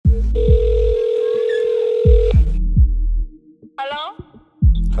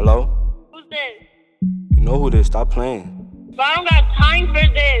stop playing. But I don't got time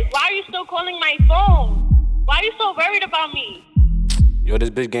for this. Why are you still calling my phone? Why are you so worried about me? Yo, this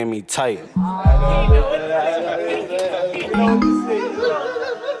bitch getting me tight.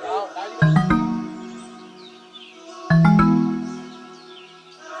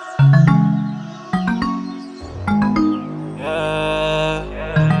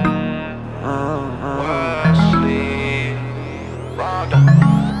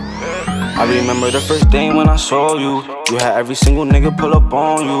 I remember the first day when I saw you. You had every single nigga pull up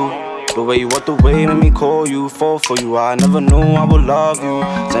on you. The way you walked away made me call you, fall for you. I never knew I would love you.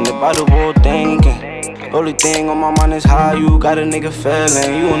 Send it by the world thinking. The only thing on my mind is how you got a nigga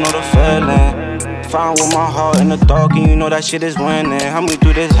feeling. You don't know the feeling. Fine with my heart in the dark and you know that shit is winning. Help me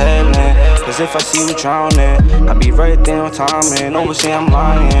through this headland. Cause if I see you drowning, I'll be right there on time and always say I'm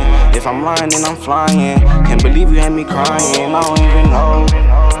lying. If I'm lying then I'm flying. Can't believe you had me crying. I don't even know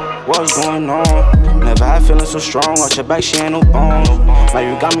what's going on. Never had feeling so strong. Watch your back, she ain't no bones. Now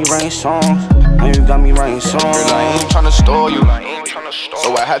you got me writing songs. Now you got me writing songs. Girl, I ain't tryna store you,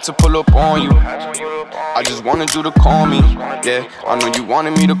 so I had to pull up on you. I just wanted you to call me. Yeah, I know you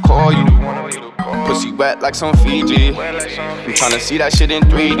wanted me to call you. Pussy wet like some Fiji. I'm tryna see that shit in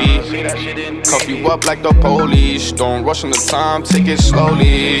 3D. Cuff you up like the police. Don't rush on the time, take it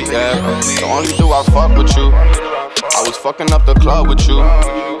slowly. Yeah, the only do I fuck with you. I was fucking up the club with you.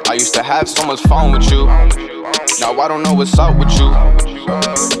 I used to have so much fun with you. Now I don't know what's up with you.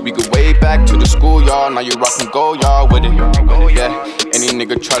 We go way back to the schoolyard. Now you rockin' go yard with it. Yeah, any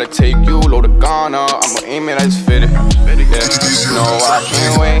nigga try to take you, load a gun up, I'ma aim it as fitted. Yeah, no I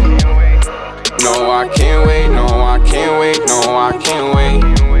can't wait. No I can't wait. No I can't wait. No I can't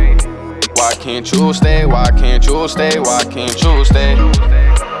wait. Why can't you stay? Why can't you stay? Why can't you stay?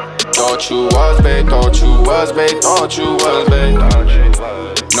 Thought you was babe, thought you was babe, thought you was babe.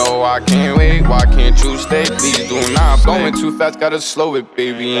 No, I can't wait, why can't you stay? Please do not. Going too fast, gotta slow it,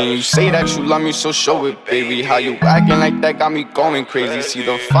 baby. And you say that you love me, so show it, baby. How you acting like that got me going crazy. See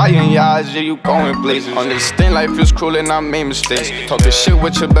the fire in your eyes, yeah, you going blazing. Understand life is cruel and I made mistakes. Talking shit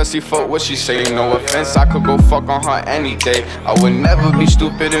with your bestie, fuck what she say. No offense, I could go fuck on her any day. I would never be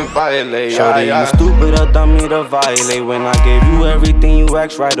stupid and violate. Shorty, you stupid or dumb me to violate. When I gave you everything, you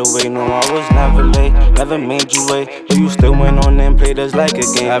asked right away. No, I was never late, never made you wait. But you still went on and played us like a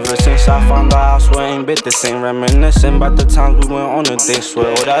game. Ever since I found out, I swear ain't bit the same. Reminiscing about the times we went on a date. Swear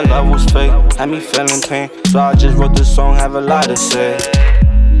all that love was fake, had me feeling pain. So I just wrote this song, have a lot to say.